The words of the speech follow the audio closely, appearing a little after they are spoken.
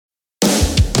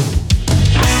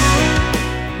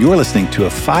You're listening to a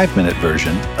 5-minute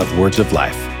version of Words of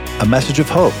Life, a message of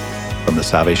hope from the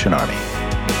Salvation Army.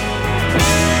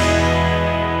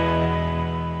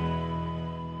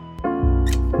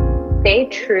 Stay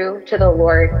true to the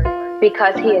Lord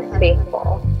because He is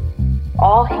faithful.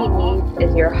 All He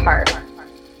needs is your heart.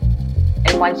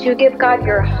 And once you give God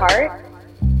your heart,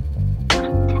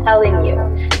 I'm telling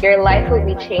you, your life will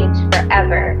be changed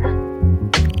forever.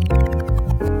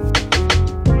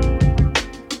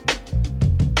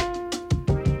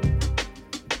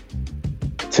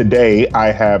 Today,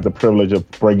 I have the privilege of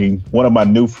bringing one of my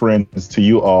new friends to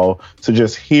you all to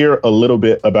just hear a little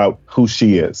bit about who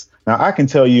she is. Now, I can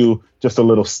tell you just a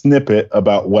little snippet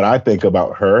about what I think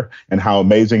about her and how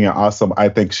amazing and awesome I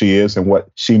think she is and what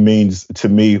she means to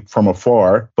me from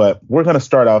afar. But we're going to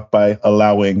start off by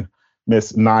allowing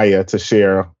Miss Nya to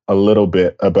share a little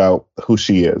bit about who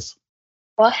she is.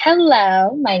 Well,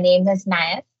 hello. My name is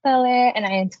Nya Speller, and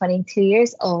I am 22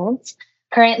 years old.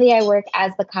 Currently, I work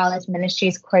as the College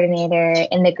Ministries Coordinator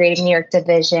in the Greater New York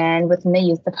Division within the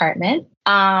Youth Department.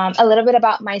 A little bit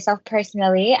about myself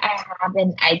personally. I have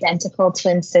an identical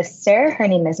twin sister. Her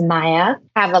name is Maya.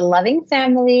 I have a loving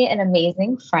family and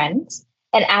amazing friends.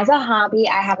 And as a hobby,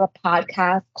 I have a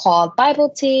podcast called Bible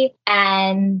Tea.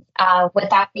 And with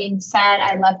that being said,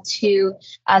 I love to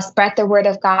spread the word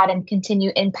of God and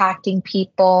continue impacting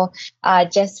people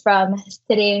just from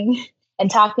sitting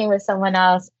and talking with someone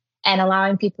else and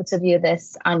allowing people to view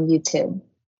this on YouTube.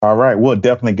 All right. We'll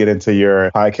definitely get into your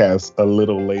podcast a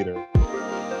little later.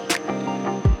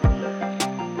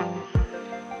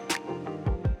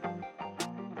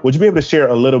 Would you be able to share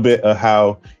a little bit of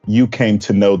how you came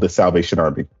to know the Salvation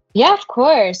Army? Yeah, of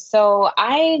course. So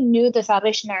I knew the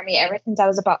Salvation Army ever since I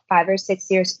was about 5 or 6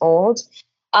 years old.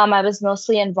 I was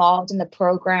mostly involved in the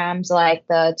programs like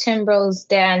the Timbrels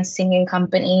Dance Singing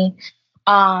Company.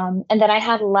 And then I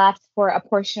had left for a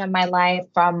portion of my life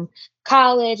from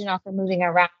college and also moving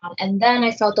around. And then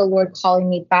I felt the Lord calling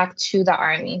me back to the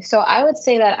Army. So I would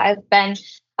say that I've been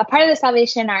a part of the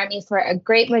Salvation Army for a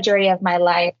great majority of my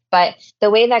life. But the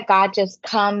way that God just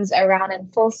comes around in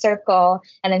full circle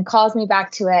and then calls me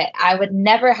back to it, I would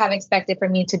never have expected for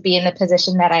me to be in the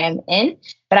position that I am in.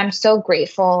 But I'm so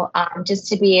grateful just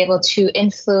to be able to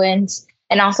influence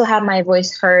and also have my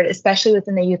voice heard, especially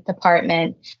within the youth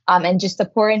department, and just to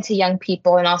pour into young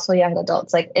people and also young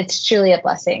adults. Like, it's truly a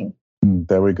blessing.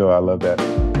 There we go. I love that.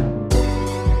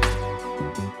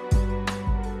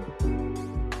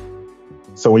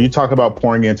 So when you talk about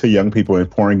pouring into young people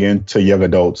and pouring into young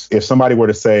adults, if somebody were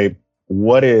to say,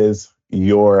 what is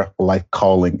your life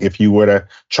calling? If you were to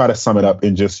try to sum it up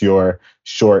in just your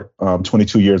short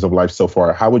 22 years of life so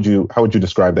far, how would you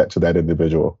describe that to that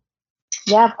individual?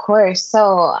 Yeah, of course.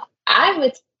 So I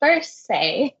would first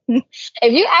say, if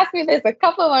you asked me this a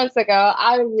couple of months ago,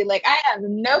 I would be like, I have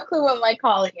no clue what my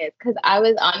calling is because I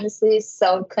was honestly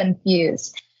so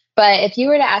confused. But if you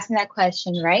were to ask me that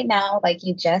question right now, like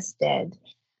you just did,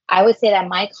 I would say that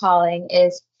my calling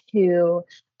is to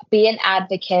be an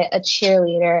advocate, a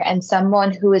cheerleader, and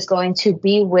someone who is going to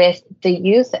be with the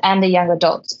youth and the young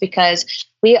adults, because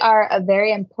we are a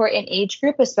very important age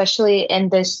group, especially in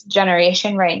this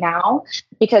generation right now,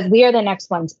 because we are the next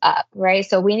ones up, right?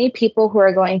 So we need people who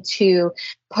are going to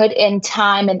put in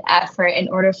time and effort in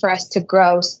order for us to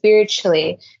grow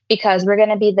spiritually, because we're going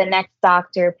to be the next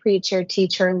doctor, preacher,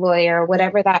 teacher, lawyer,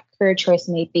 whatever that career choice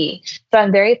may be. So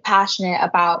I'm very passionate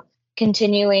about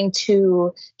continuing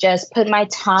to just put my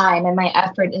time and my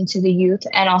effort into the youth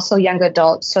and also young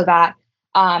adults so that,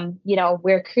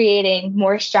 we're creating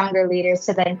more stronger leaders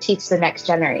to then teach the next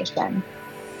generation.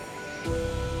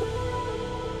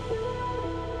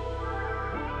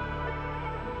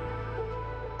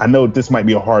 I know this might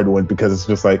be a hard one because it's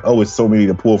just like, oh, it's so many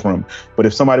to pull from. But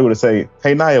if somebody were to say,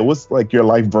 hey, Nya, what's like your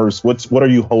life verse? What are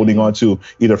you holding on to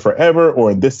either forever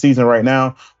or in this season right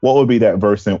now? What would be that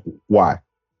verse and why?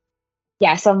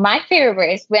 Yeah, so my favorite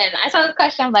verse, when I saw this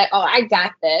question, I'm like, oh, I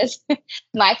got this.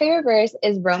 My favorite verse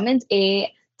is Romans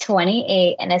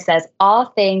 8:28, and it says, all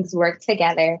things work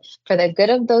together for the good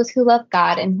of those who love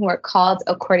God and who are called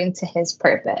according to his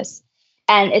purpose.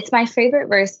 And it's my favorite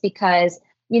verse because,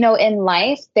 in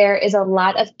life, there is a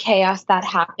lot of chaos that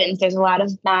happens. There's a lot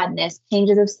of madness,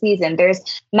 changes of season. There's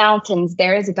mountains,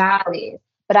 there's valleys.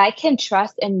 But I can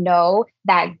trust and know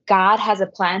that God has a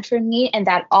plan for me and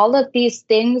that all of these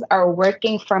things are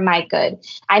working for my good.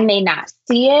 I may not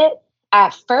see it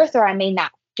at first, or I may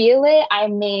not feel it. I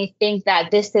may think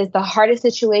that this is the hardest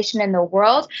situation in the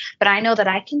world, but I know that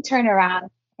I can turn around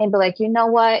and be like, you know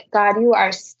what, God, you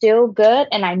are still good.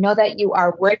 And I know that you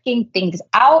are working things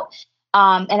out.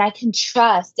 And I can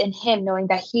trust in him, knowing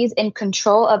that he's in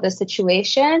control of the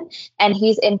situation and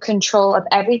he's in control of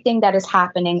everything that is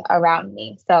happening around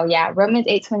me. So yeah, Romans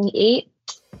 8:28.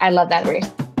 I love that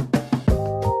verse.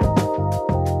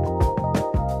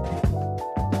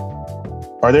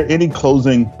 Are there any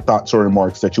closing thoughts or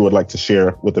remarks that you would like to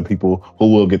share with the people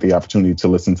who will get the opportunity to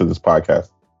listen to this podcast?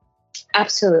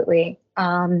 Absolutely.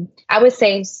 I would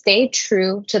say stay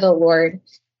true to the Lord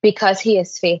because he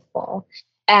is faithful.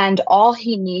 And all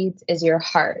he needs is your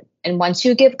heart. And once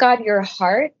you give God your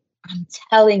heart, I'm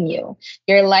telling you,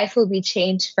 your life will be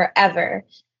changed forever.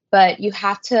 But you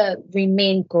have to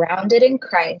remain grounded in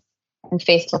Christ and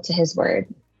faithful to his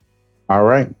word. All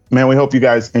right, man, we hope you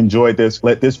guys enjoyed this.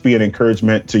 Let this be an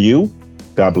encouragement to you.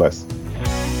 God bless.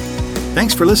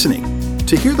 Thanks for listening.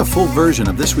 To hear the full version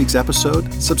of this week's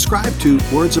episode, subscribe to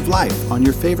Words of Life on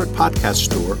your favorite podcast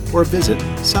store or visit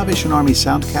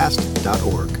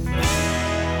SalvationArmySoundcast.org.